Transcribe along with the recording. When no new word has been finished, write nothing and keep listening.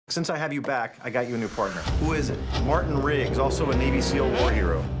Since I have you back, I got you a new partner. Who is it? Martin Riggs, also a Navy SEAL war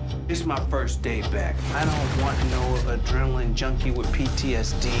hero. This is my first day back. I don't want no adrenaline junkie with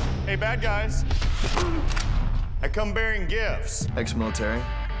PTSD. Hey, bad guys. I come bearing gifts. Ex-military,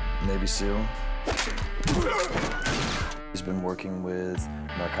 Navy SEAL. He's been working with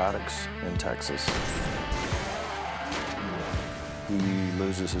narcotics in Texas. He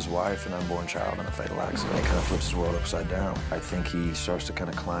loses his wife and unborn child in a fatal accident. It kind of flips his world upside down. I think he starts to kind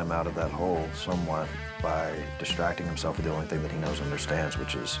of climb out of that hole somewhat by distracting himself with the only thing that he knows and understands,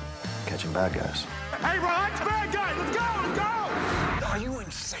 which is catching bad guys. Hey, Rod, bad guys!